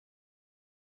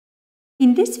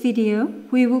In this video,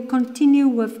 we will continue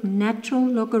with natural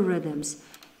logarithms.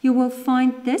 You will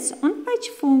find this on page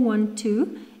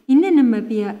 412 in the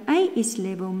Namibian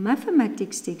AS-Level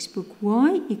Mathematics textbook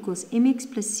y equals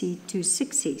mx plus c to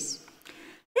success.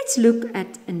 Let's look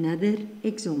at another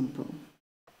example.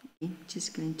 I'm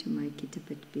just going to make it a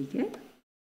bit bigger.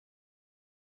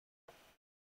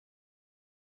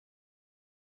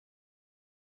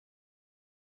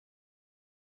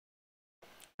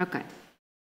 Okay.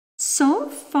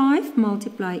 Solve 5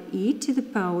 multiply e to the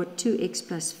power 2x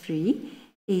plus 3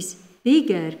 is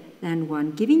bigger than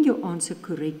 1, giving your answer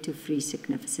correct to 3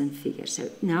 significant figures.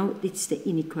 So now it's the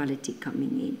inequality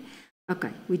coming in.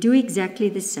 Okay, we do exactly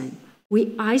the same.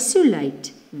 We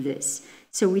isolate this,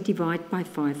 so we divide by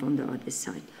 5 on the other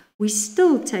side. We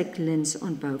still take lns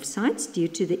on both sides. Due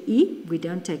to the e, we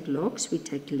don't take logs, we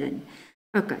take ln.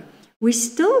 Okay, we're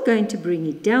still going to bring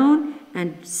it down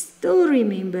and still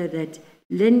remember that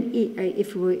ln e,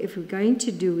 if we're going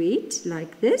to do it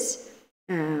like this,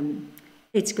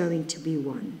 it's going to be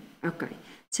 1. Okay,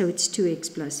 so it's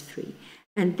 2x plus 3.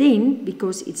 And then,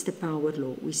 because it's the power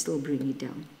law, we still bring it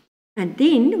down. And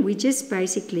then we're just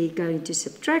basically going to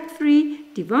subtract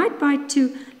 3, divide by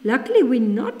 2. Luckily, we're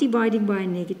not dividing by a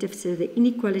negative, so the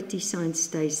inequality sign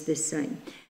stays the same.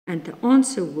 And the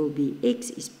answer will be x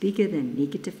is bigger than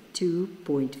negative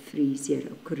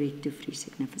 2.30, correct to 3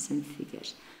 significant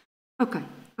figures. Okay,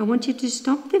 I want you to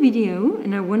stop the video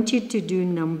and I want you to do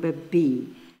number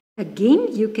B. Again,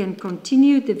 you can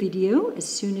continue the video as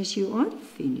soon as you are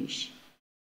finished.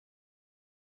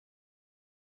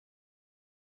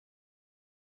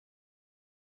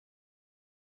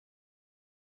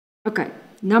 Okay,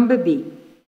 number B.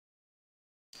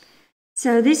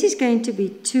 So this is going to be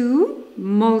 2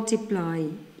 multiply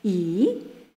e,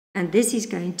 and this is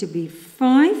going to be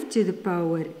 5 to the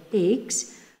power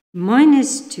x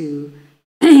minus 2.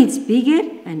 It's bigger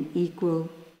and equal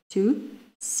to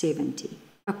 70.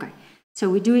 Okay, so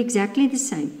we do exactly the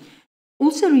same.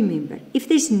 Also remember, if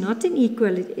there's not an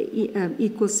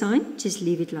equal sign, just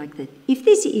leave it like that. If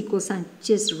there's an equal sign,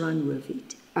 just run with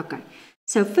it. Okay,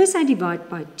 so first I divide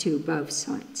by 2 both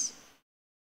sides.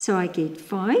 So I get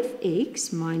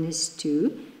 5x minus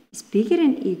 2 is bigger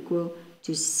and equal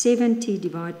to 70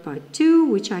 divided by 2,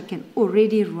 which I can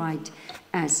already write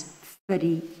as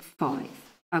 35.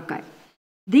 Okay,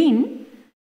 then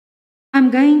I'm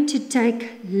going to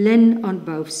take ln on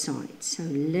both sides. So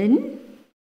ln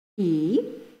e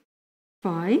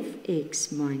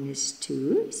 5x minus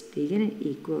 2 is bigger and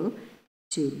equal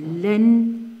to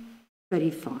ln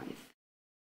 35.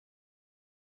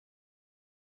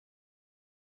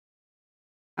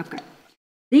 Okay,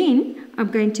 then I'm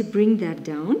going to bring that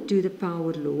down, do the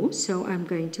power law. So I'm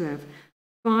going to have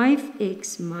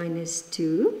 5x minus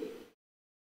 2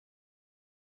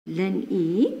 ln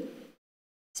e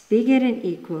is bigger and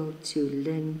equal to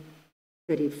ln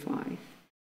 35.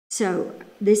 So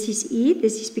this is e,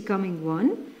 this is becoming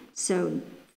 1. So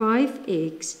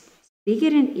 5x is bigger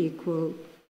and equal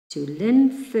to ln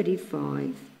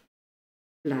 35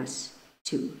 plus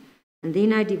 2. And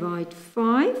then I divide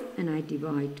 5 and I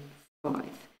divide 5.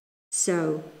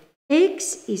 So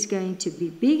x is going to be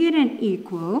bigger and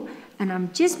equal, and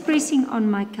I'm just pressing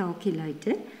on my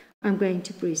calculator. I'm going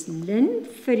to press ln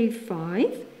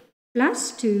 35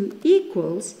 plus 2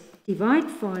 equals, divide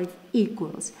 5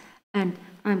 equals, and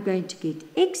I'm going to get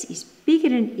x is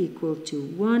bigger and equal to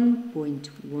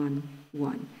 1.11.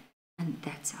 And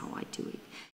that's how I do it.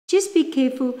 Just be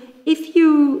careful if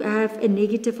you have a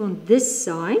negative on this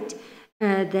side,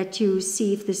 that you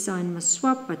see if the sign must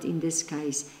swap, but in this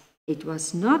case it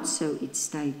was not, so it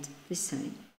stayed the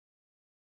same.